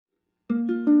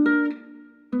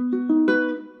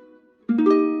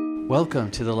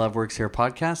Welcome to the Love Works Here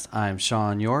podcast. I'm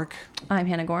Sean York. I'm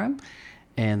Hannah Gorham.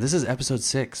 And this is episode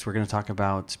 6. We're going to talk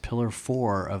about pillar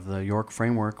 4 of the York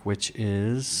framework, which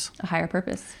is... A higher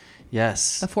purpose.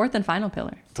 Yes. The fourth and final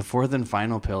pillar. The fourth and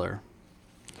final pillar.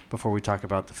 Before we talk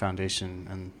about the foundation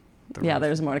and the roof.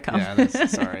 There's more to come. Yeah,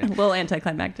 sorry. A little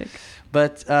anticlimactic.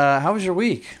 But how was your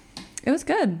week? It was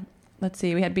good. Let's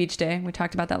see. We had beach day. We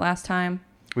talked about that last time.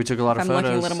 We took a lot of photos. I'm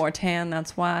looking a little more tan,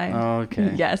 that's why. Oh,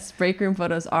 okay. Yes, break room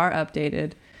photos are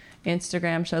updated.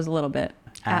 Instagram shows a little bit.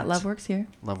 At Love Works Here.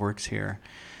 Love Works Here.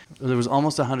 There was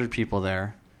almost 100 people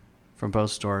there from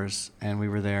both stores, and we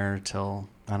were there till,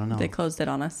 I don't know. They closed it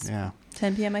on us. Yeah.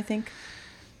 10 p.m., I think.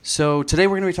 So today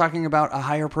we're going to be talking about a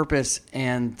higher purpose,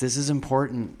 and this is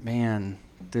important. Man,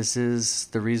 this is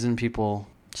the reason people...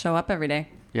 Show up every day.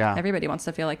 Yeah. Everybody wants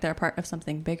to feel like they're a part of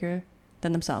something bigger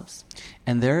than themselves.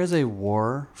 And there is a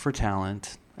war for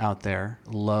talent out there,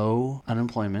 low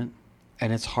unemployment,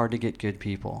 and it's hard to get good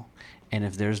people. And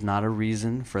if there's not a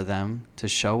reason for them to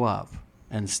show up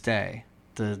and stay,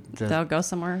 they'll go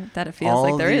somewhere that it feels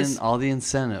like there is. All the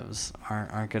incentives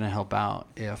aren't going to help out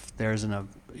if there isn't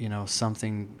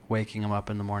something waking them up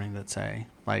in the morning that say,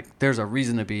 like, there's a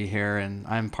reason to be here and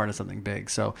I'm part of something big.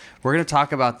 So we're going to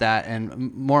talk about that.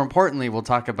 And more importantly, we'll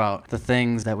talk about the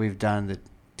things that we've done that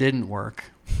didn't work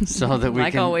so that we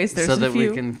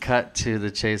we can cut to the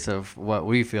chase of what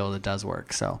we feel that does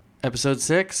work. So episode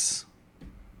 6,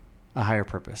 a higher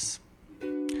purpose.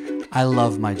 I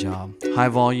love my job. High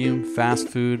volume, fast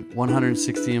food,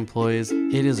 160 employees.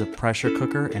 It is a pressure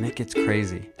cooker and it gets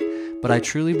crazy. But I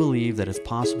truly believe that it's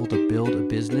possible to build a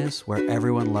business where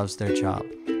everyone loves their job.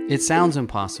 It sounds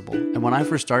impossible. And when I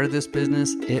first started this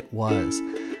business, it was.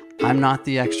 I'm not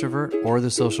the extrovert or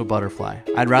the social butterfly.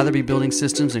 I'd rather be building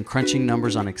systems and crunching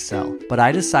numbers on Excel. But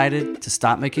I decided to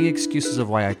stop making excuses of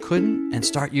why I couldn't and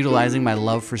start utilizing my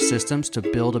love for systems to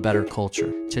build a better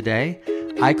culture. Today,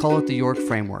 I call it the York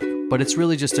Framework, but it's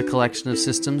really just a collection of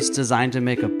systems designed to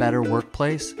make a better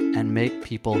workplace and make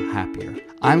people happier.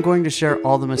 I'm going to share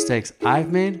all the mistakes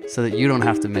I've made so that you don't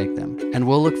have to make them, and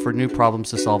we'll look for new problems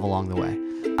to solve along the way.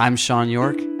 I'm Sean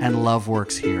York, and Love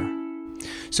Works Here.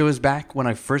 So it was back when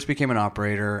I first became an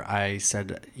operator, I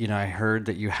said, I heard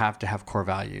that you have to have core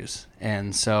values.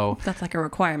 And so... That's like a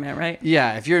requirement, right?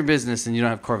 Yeah. If you're in business and you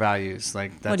don't have core values,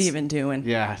 like that's... What are you even doing?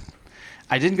 Yeah.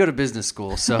 I didn't go to business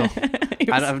school, so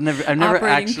I've never operating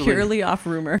actually... purely off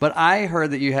rumor. But I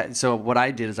heard that you had... So what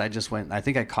I did is I just went... I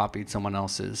think I copied someone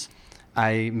else's.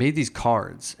 I made these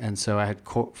cards. And so I had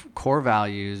core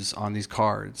values on these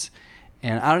cards.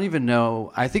 And I don't even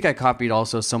know... I think I copied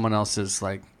also someone else's,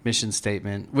 like, mission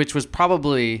statement, which was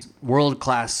probably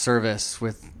world-class service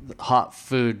with hot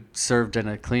food served in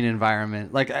a clean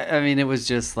environment. Like, I mean, it was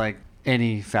just like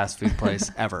any fast food place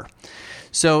ever.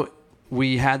 So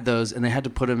we had those, and they had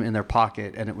to put them in their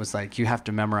pocket, and it was like, you have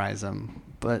to memorize them,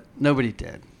 but nobody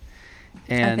did.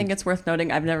 And I think it's worth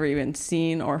noting I've never even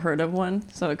seen or heard of one,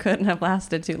 so it couldn't have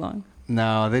lasted too long.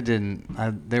 No, they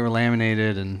didn't. They were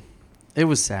laminated, and it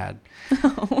was sad.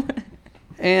 Oh.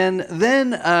 And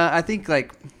then I think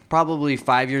like probably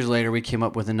 5 years later, we came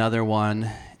up with another one,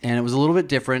 and it was a little bit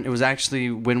different. It was actually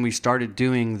when we started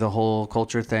doing the whole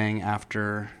culture thing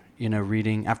after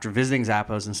visiting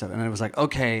Zappos and stuff. And it was like,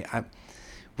 okay,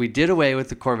 we did away with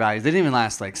the core values. They didn't even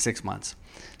last like 6 months.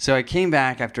 So I came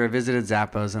back after I visited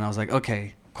Zappos, and I was like,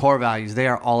 okay, core values, they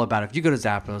are all about, if you go to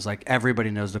Zappos, like everybody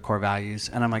knows the core values.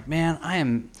 And I'm like, man,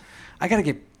 I gotta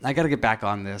get back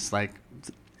on this. Like,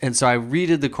 and so I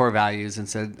redid the core values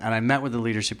and I met with the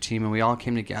leadership team, and we all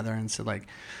came together and said, like,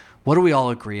 what do we all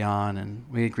agree on? And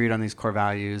we agreed on these core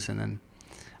values. And then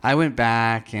I went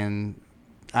back and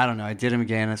I don't know, I did them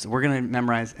again. I said, we're going to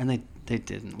memorize. And they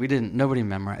didn't. We didn't. Nobody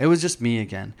memorized. It was just me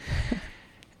again.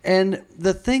 And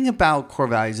the thing about core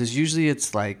values is usually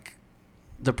it's like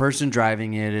the person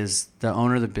driving it is the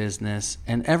owner of the business.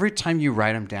 And every time you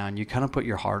write them down, you kind of put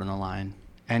your heart on the line.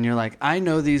 And you're like, I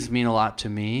know these mean a lot to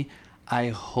me. I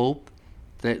hope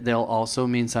that they'll also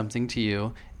mean something to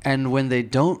you. And when they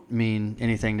don't mean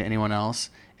anything to anyone else,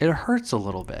 it hurts a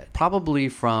little bit. Probably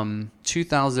from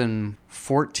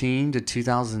 2014 to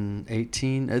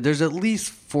 2018, there's at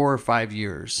least 4 or 5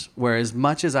 years where as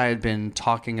much as I had been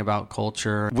talking about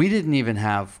culture, we didn't even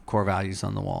have core values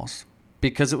on the walls.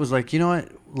 Because it was like, you know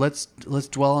what, let's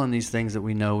dwell on these things that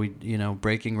we know,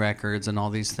 breaking records and all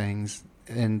these things.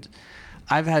 And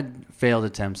I've had failed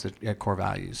attempts at core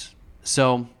values.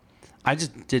 So I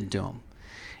just didn't do them.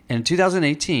 And in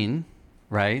 2018,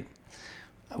 right,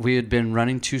 we had been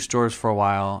running 2 stores for a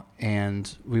while,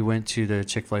 and we went to the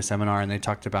Chick-fil-A seminar, and they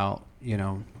talked about,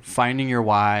 finding your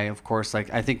why. Of course,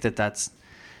 like, I think that's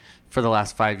for the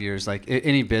last 5 years, like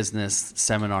any business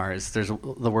seminars, there's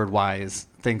the word wise,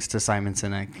 thanks to Simon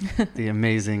Sinek, the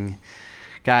amazing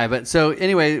guy. But so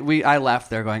anyway, I left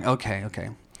there going,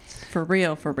 okay. For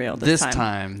real, this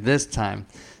time.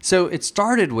 So it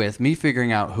started with me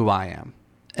figuring out who I am.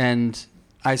 And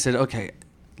I said, okay,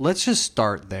 let's just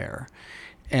start there.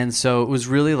 And so it was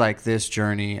really like this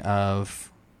journey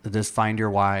of this Find Your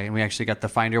Why. And we actually got the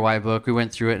Find Your Why book. We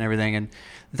went through it and everything. And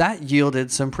that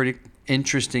yielded some pretty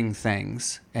interesting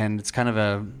things. And it's kind of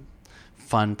a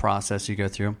fun process you go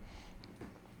through.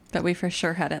 But we for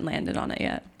sure hadn't landed on it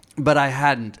yet. But I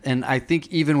hadn't. And I think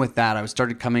even with that, I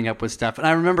started coming up with stuff. And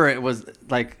I remember it was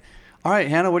like, all right,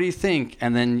 Hannah, what do you think?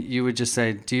 And then you would just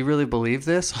say, do you really believe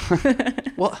this?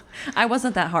 Well, I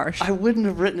wasn't that harsh. I wouldn't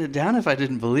have written it down if I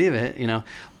didn't believe it, you know.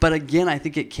 But again, I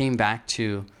think it came back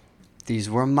to these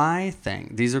were my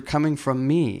thing. These are coming from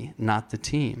me, not the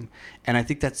team. And I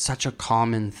think that's such a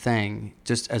common thing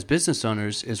just as business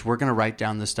owners is we're going to write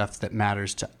down the stuff that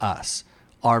matters to us,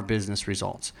 our business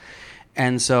results.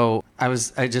 And so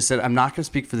I just said, I'm not going to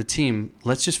speak for the team.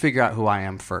 Let's just figure out who I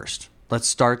am first. Let's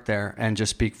start there and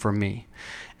just speak for me.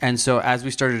 And so as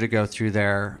we started to go through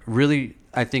there, really,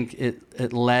 I think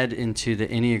it led into the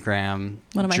Enneagram.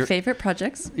 One of my favorite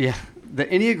projects. Yeah, the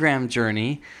Enneagram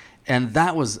journey. And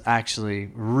that was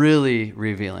actually really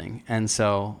revealing. And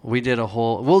so we'll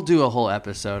do a whole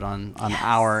episode on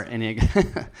our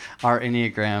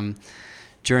Enneagram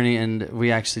journey. And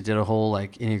we actually did a whole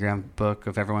like Enneagram book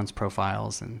of everyone's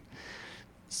profiles, and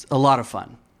it's a lot of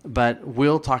fun. But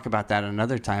we'll talk about that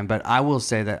another time. But I will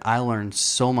say that I learned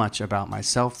so much about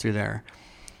myself through there.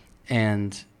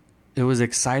 And it was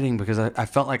exciting because I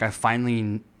felt like I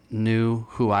finally knew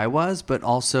who I was, but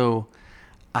also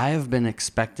I have been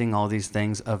expecting all these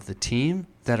things of the team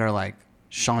that are like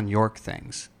Sean York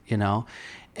things, you know?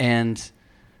 And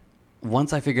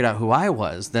once I figured out who I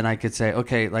was, then I could say,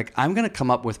 okay, like I'm going to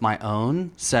come up with my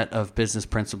own set of business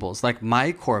principles, like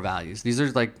my core values. These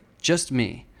are like just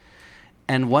me.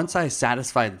 And once I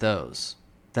satisfied those,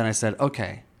 then I said,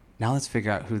 okay, now let's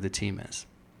figure out who the team is.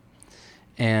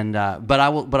 And but I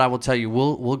will tell you,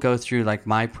 we'll go through like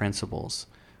my principles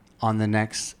on the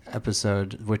next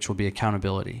episode, which will be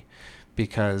accountability,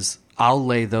 because I'll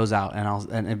lay those out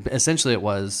and essentially it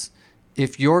was,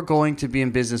 if you're going to be in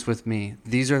business with me,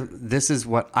 this is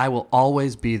what I will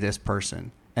always be, this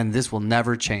person, and this will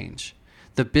never change.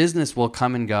 The business will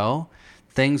come and go,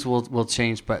 things will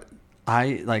change, but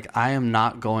I am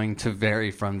not going to vary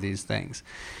from these things.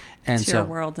 And it's your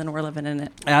world and we're living in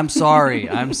it. I'm sorry.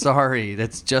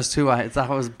 That's just it's how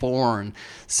I was born.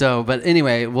 So, but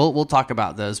anyway, we'll talk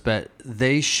about those, but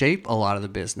they shape a lot of the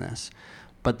business,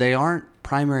 but they aren't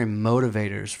primary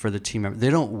motivators for the team member.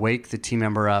 They don't wake the team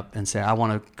member up and say, I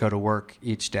want to go to work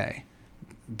each day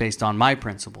based on my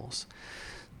principles.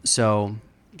 So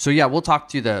yeah, we'll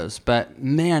talk through those, but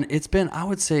man, I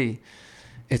would say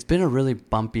it's been a really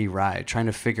bumpy ride trying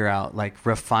to figure out, like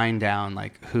refine down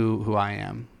like who I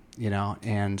am. You know,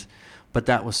 but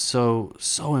that was so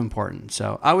important.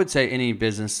 So I would say any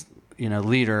business,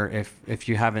 leader, if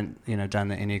you haven't, done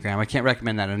the Enneagram, I can't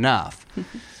recommend that enough,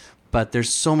 but there's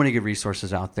so many good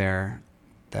resources out there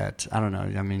that, I don't know.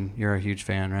 I mean, you're a huge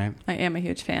fan, right? I am a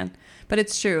huge fan, but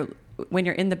it's true. When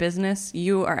you're in the business,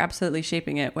 you are absolutely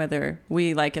shaping it, whether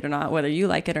we like it or not, whether you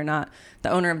like it or not. The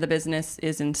owner of the business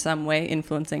is in some way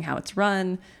influencing how it's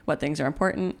run, what things are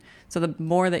important. So the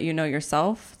more that you know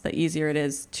yourself, the easier it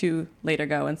is to later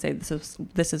go and say,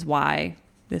 this is why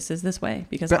this is this way,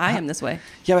 because I am this way.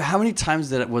 Yeah, but how many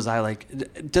times was I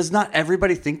like, does not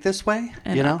everybody think this way?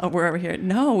 And we're over here.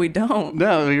 No, we don't.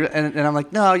 No, and I'm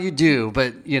like, no, you do,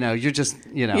 but you're just,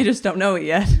 You just don't know it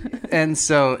yet. And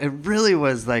so it really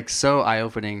was like so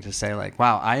eye-opening to say like,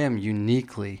 wow, I am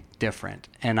uniquely different,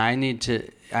 and I need to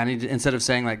instead of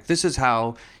saying like, this is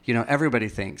how everybody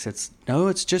thinks, it's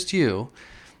just you.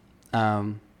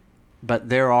 But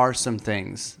there are some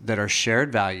things that are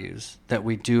shared values that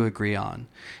we do agree on.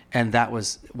 And that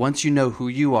was, once you know who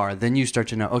you are, then you start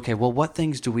to know, okay, well, what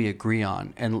things do we agree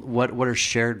on? And what are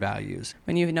shared values?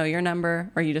 When you know your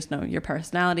number, or you just know your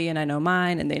personality and I know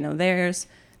mine and they know theirs,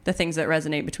 the things that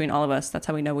resonate between all of us, that's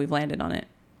how we know we've landed on it.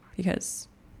 Because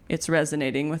it's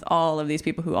resonating with all of these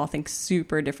people who all think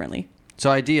super differently. So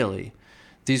ideally,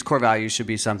 these core values should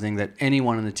be something that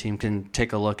anyone on the team can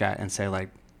take a look at and say like,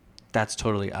 that's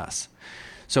totally us.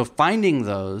 So finding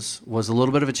those was a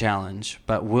little bit of a challenge,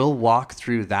 but we'll walk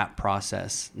through that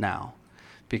process now,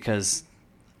 because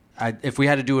if we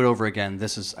had to do it over again,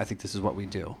 I think this is what we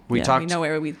do. We know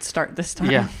where we'd start this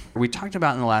time. Yeah. We talked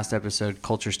about in the last episode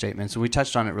culture statements, and we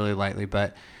touched on it really lightly,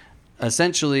 but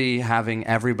essentially having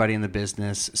everybody in the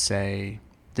business say,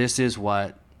 this is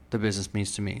what the business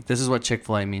means to me. This is what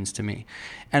Chick-fil-A means to me.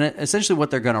 And essentially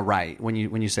what they're going to write when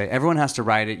you say everyone has to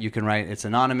write it, you can write it's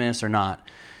anonymous or not.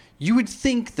 You would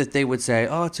think that they would say,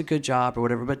 oh, it's a good job or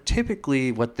whatever. But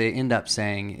typically what they end up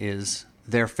saying is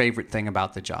their favorite thing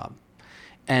about the job.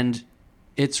 And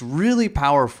it's really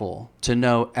powerful to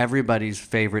know everybody's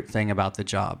favorite thing about the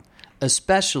job,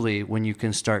 especially when you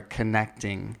can start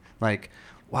connecting like,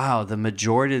 wow, the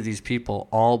majority of these people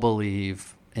all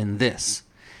believe in this.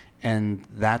 And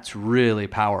that's really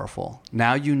powerful.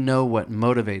 Now you know what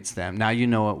motivates them. Now you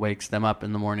know what wakes them up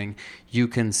in the morning. You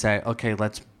can say, okay,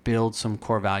 let's build some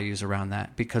core values around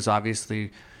that, because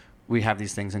obviously we have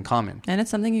these things in common. And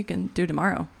it's something you can do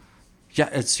tomorrow. Yeah,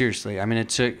 it's seriously. I mean,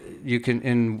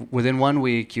 within 1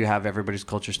 week you have everybody's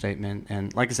culture statement,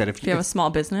 and like I said, if you have a small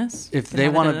business, if they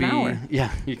want to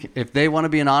be, if they want to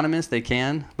be anonymous, they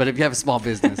can. But if you have a small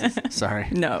business, sorry,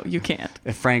 no, you can't.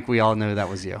 If Frank, we all knew that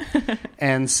was you.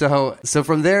 And so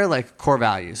from there, like core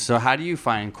values. So how do you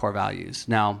find core values?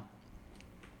 Now,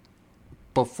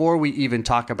 before we even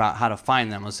talk about how to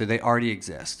find them, let's say they already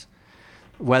exist.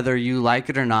 Whether you like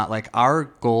it or not, like our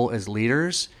goal as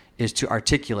leaders is to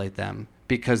articulate them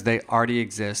because they already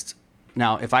exist.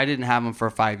 Now, if I didn't have them for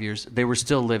 5 years, they were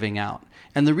still living out.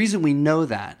 And the reason we know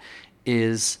that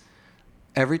is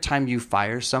every time you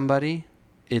fire somebody,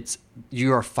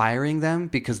 you are firing them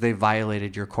because they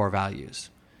violated your core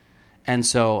values. And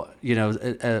so,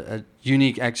 a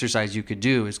unique exercise you could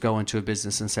do is go into a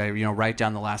business and say, write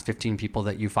down the last 15 people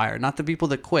that you fired. Not the people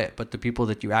that quit, but the people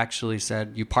that you actually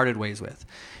said you parted ways with.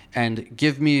 And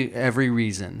give me every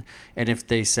reason. And if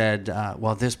they said,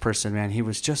 well, this person, man, he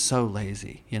was just so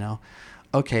lazy,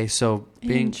 Okay, so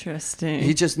interesting.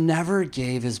 He just never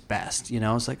gave his best,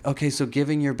 It's like, okay, so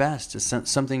giving your best is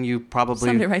something you probably...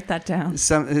 Somebody write that down.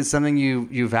 It's something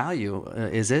you value,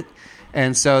 is it?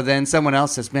 And so then someone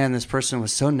else says, man, this person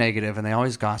was so negative and they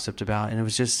always gossiped about, and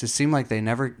it seemed like they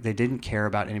didn't care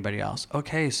about anybody else.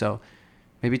 Okay, so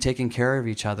maybe taking care of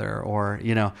each other or,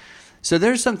 So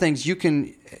there's some things you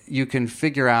can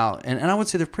figure out, and I would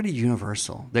say they're pretty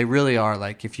universal. They really are.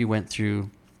 Like if you went through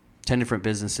 10 different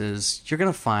businesses, you're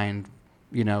going to find,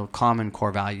 common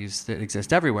core values that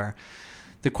exist everywhere.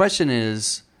 The question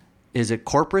is it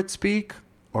corporate speak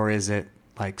or is it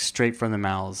like straight from the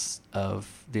mouths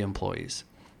of the employees?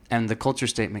 And the culture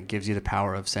statement gives you the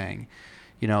power of saying,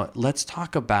 let's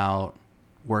talk about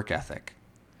work ethic.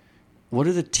 What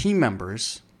do the team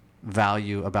members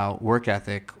value about work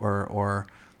ethic or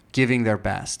giving their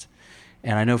best?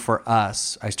 And I know for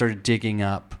us, I started digging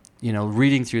up,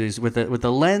 reading through these with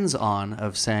the lens on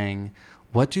of saying,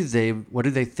 what do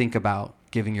they think about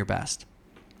giving your best?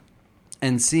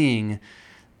 And seeing,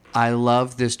 I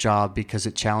love this job because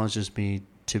it challenges me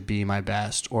to be my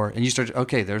best. And you start,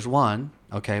 okay, there's one.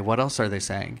 Okay, what else are they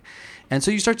saying? And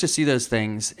so you start to see those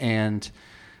things, and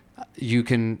you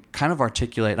can kind of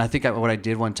articulate. And I think what I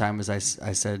did one time is I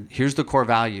said, here's the core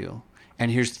value,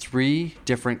 and here's 3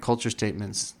 different culture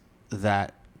statements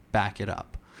that back it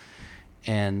up.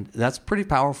 And that's pretty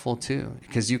powerful too,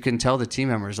 because you can tell the team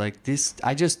members like this.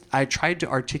 I tried to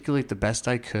articulate the best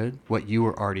I could what you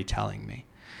were already telling me.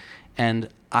 And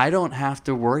I don't have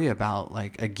to worry about,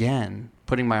 like, again,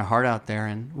 putting my heart out there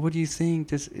and what do you think?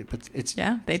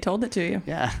 They told it to you.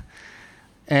 Yeah.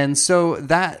 And so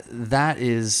that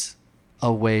is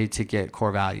a way to get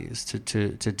core values, to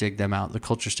dig them out. The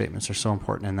culture statements are so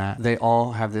important in that. They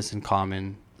all have this in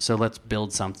common. So let's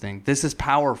build something. This is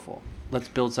powerful. Let's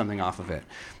build something off of it.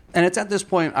 And it's at this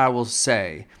point, I will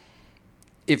say,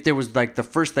 if there was like the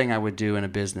first thing I would do in a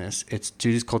business, it's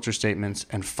do these culture statements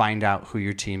and find out who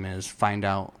your team is, find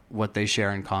out what they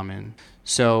share in common.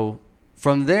 So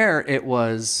from there, it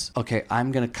was, okay,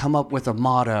 I'm going to come up with a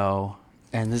motto,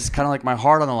 and this is kind of like my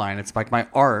heart on the line. It's like my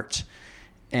art,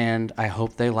 and I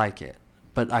hope they like it.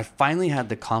 But I finally had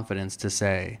the confidence to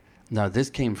say, no, this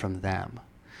came from them.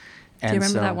 And do you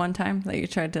remember that one time that you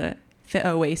tried to fit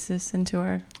Oasis into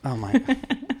our... Oh, my...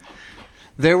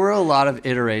 There were a lot of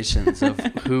iterations of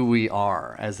who we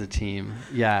are as a team.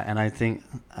 Yeah, and I think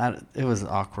it was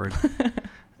awkward.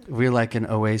 We're like an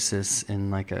oasis in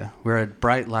we're a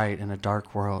bright light in a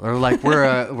dark world, or like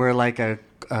we're like a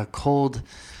cold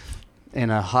in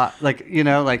a hot,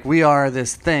 we are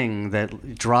this thing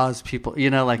that draws people.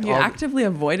 You actively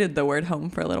avoided the word home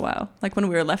for a little while, like when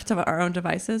we were left to our own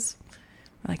devices.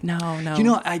 We're like, no.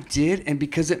 I did, and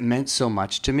because it meant so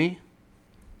much to me.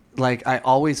 Like I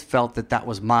always felt that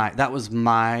was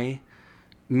me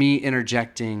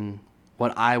interjecting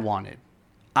what I wanted.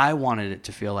 I wanted it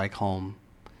to feel like home,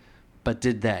 but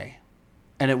did they?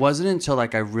 And it wasn't until I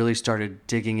really started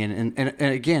digging in. And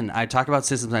again, I talk about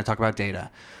systems and I talk about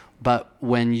data. But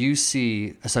when you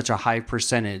see such a high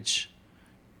percentage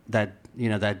that,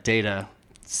 that data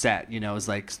set, is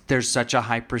like there's such a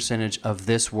high percentage of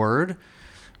this word,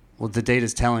 well, the data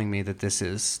is telling me that this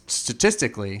is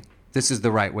statistically, this is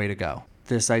the right way to go.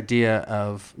 This idea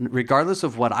of, regardless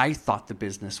of what I thought the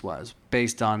business was,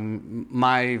 based on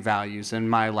my values and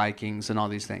my likings and all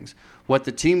these things, what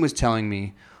the team was telling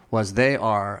me was they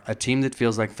are a team that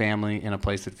feels like family in a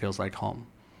place that feels like home.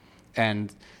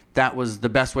 And that was the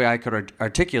best way I could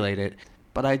articulate it.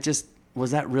 But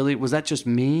was that just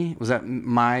me? Was that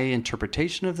my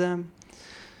interpretation of them?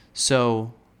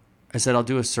 So I said, I'll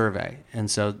do a survey. And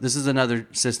so this is another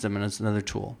system and it's another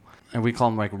tool. And we call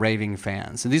them like raving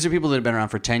fans. And these are people that have been around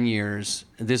for 10 years.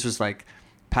 This was like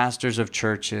pastors of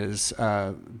churches,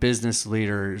 business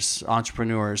leaders,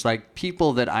 entrepreneurs, like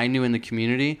people that I knew in the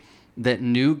community that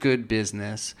knew good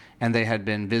business, and they had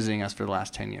been visiting us for the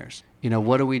last 10 years.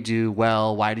 What do we do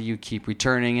well? Why do you keep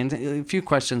returning? And a few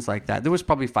questions like that. There was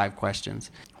probably 5 questions.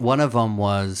 One of them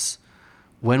was,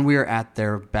 when we are at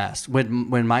their best,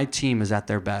 when my team is at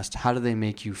their best, how do they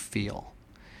make you feel?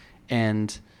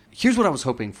 And here's what I was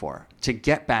hoping for, to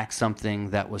get back something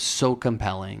that was so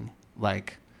compelling.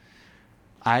 Like,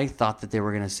 I thought that they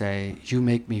were going to say, you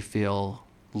make me feel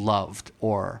loved,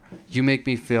 or you make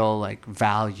me feel like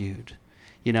valued,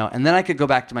 and then I could go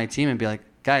back to my team and be like,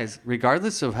 guys,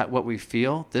 regardless of what we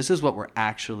feel, this is what we're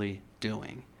actually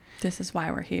doing. This is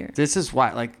why we're here. This is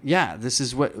why,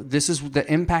 this is the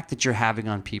impact that you're having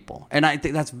on people. And I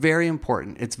think that's very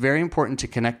important. It's very important to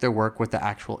connect their work with the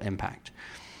actual impact.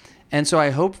 And so I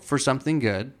hope for something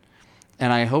good,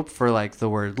 and I hope for like the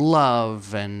word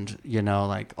love and,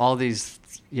 like all these,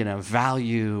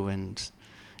 value and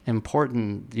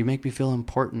important. You make me feel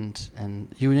important,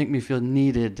 and you make me feel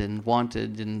needed and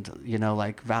wanted and,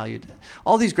 like valued.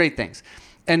 All these great things.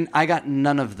 And I got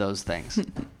none of those things.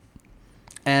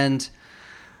 And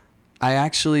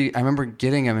I remember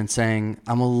getting them and saying,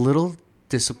 I'm a little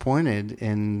disappointed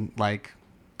in like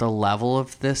the level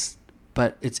of this,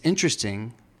 but it's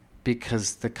interesting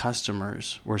because the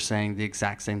customers were saying the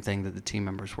exact same thing that the team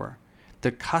members were.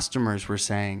 The customers were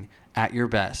saying, at your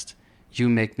best, you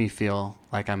make me feel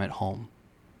like I'm at home.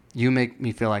 You make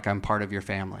me feel like I'm part of your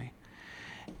family.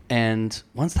 And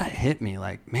once that hit me,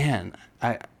 like, man,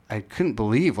 I couldn't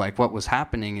believe like what was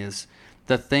happening is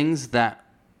the things that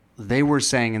they were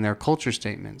saying in their culture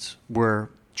statements were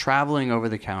traveling over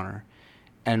the counter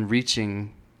and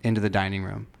reaching into the dining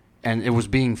room. And it was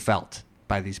being felt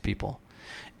by these people.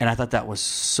 And I thought that was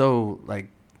so like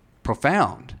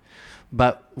profound.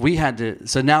 But we had to,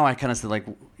 so now I kind of said like,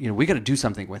 we got to do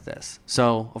something with this.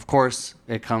 So of course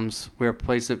it comes, we're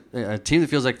a team that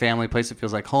feels like family, a place that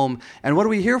feels like home. And what are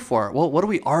we here for? Well, what are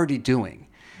we already doing?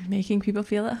 Making people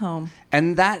feel at home.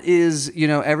 And that is,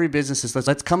 every business is,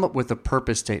 let's come up with a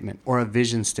purpose statement or a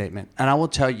vision statement. And I will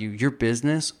tell you, your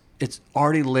business, it's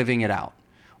already living it out.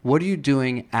 What are you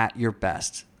doing at your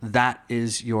best? That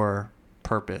is your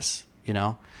purpose,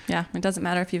 Yeah, it doesn't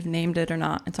matter if you've named it or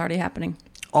not. It's already happening.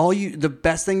 The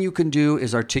best thing you can do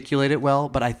is articulate it well.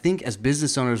 But I think as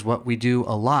business owners, what we do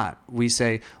a lot, we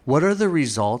say, what are the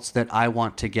results that I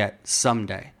want to get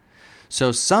someday?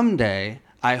 So someday,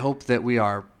 I hope that we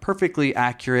are perfectly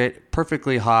accurate,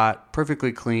 perfectly hot,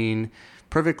 perfectly clean,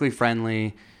 perfectly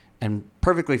friendly, and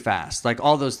perfectly fast, like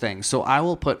all those things. So I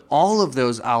will put all of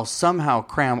those, I'll somehow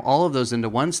cram all of those into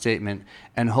one statement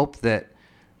and hope that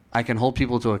I can hold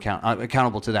people to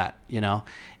accountable to that,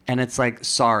 And it's like,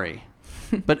 sorry.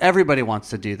 But everybody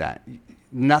wants to do that.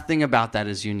 Nothing about that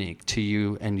is unique to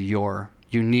you and your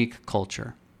unique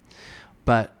culture.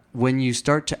 But when you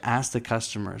start to ask the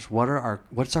customers,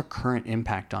 what's our current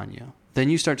impact on you? Then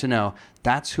you start to know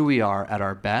that's who we are at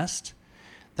our best.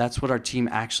 That's what our team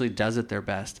actually does at their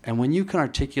best. And when you can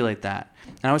articulate that,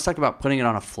 and I always talk about putting it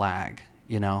on a flag,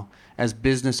 as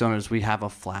business owners, we have a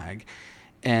flag.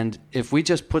 And if we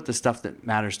just put the stuff that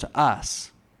matters to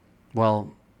us,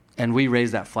 well, and we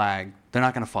raise that flag, they're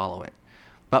not going to follow it.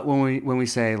 But when we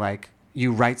say like,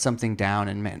 you write something down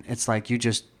and man, it's like you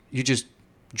just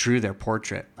drew their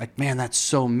portrait. Like, man, that's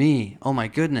so me. Oh my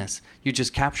goodness. You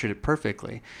just captured it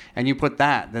perfectly. And you put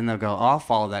that, then they'll go, oh, I'll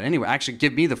follow that anyway. Actually,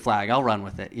 give me the flag. I'll run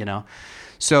with it,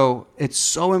 So it's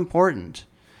so important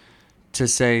to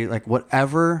say like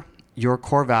whatever your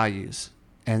core values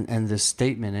and this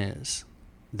statement is,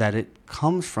 that it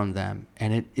comes from them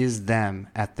and it is them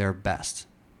at their best.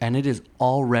 And it is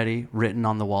already written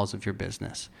on the walls of your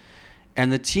business.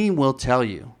 And the team will tell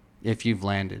you if you've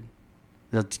landed.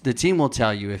 The team will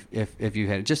tell you if you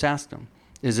hit it. Just ask them,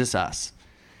 is this us?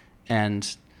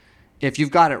 And if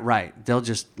you've got it right, they'll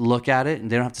just look at it and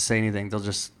they don't have to say anything. They'll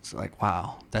just like,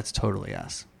 wow, that's totally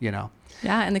us, you know?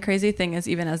 Yeah. And the crazy thing is,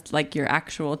 even as like your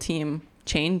actual team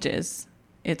changes,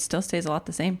 it still stays a lot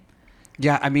the same.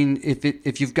 Yeah. I mean,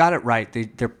 if you've got it right,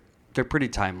 they're pretty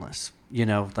timeless, you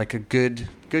know, like a good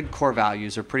core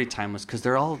values are pretty timeless because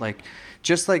they're all like,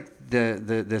 just like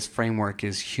this framework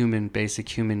is basic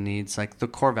human needs. Like the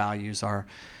core values are,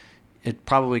 it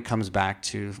probably comes back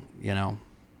to, you know,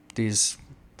 these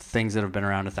things that have been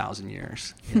around 1,000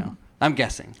 years, you know. I'm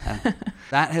guessing.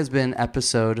 That has been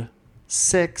episode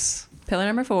 6. Pillar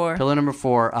number 4. Pillar number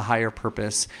 4, a higher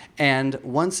purpose. And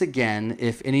once again,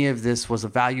 if any of this was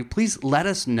of value, please let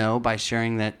us know by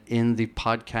sharing that in the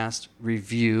podcast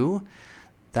review.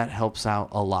 That helps out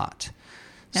a lot.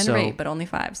 And rate, but only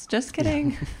 5s. Just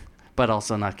kidding. But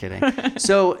also not kidding.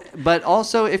 But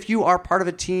also if you are part of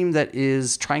a team that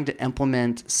is trying to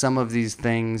implement some of these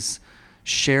things,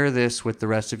 share this with the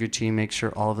rest of your team. Make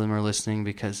sure all of them are listening,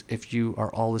 because if you are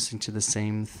all listening to the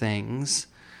same things,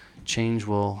 change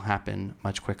will happen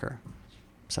much quicker.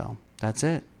 So that's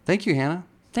it. Thank you, Hannah.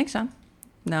 Thanks, John.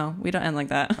 No, we don't end like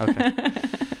that. Okay.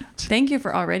 Thank you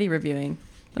for already reviewing.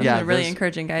 Those are really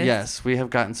encouraging, guys. Yes, we have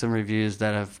gotten some reviews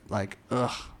that have like,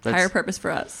 higher purpose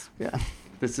for us. Yeah,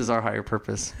 this is our higher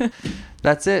purpose.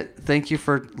 That's it. Thank you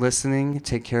for listening.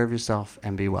 Take care of yourself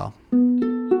and be well.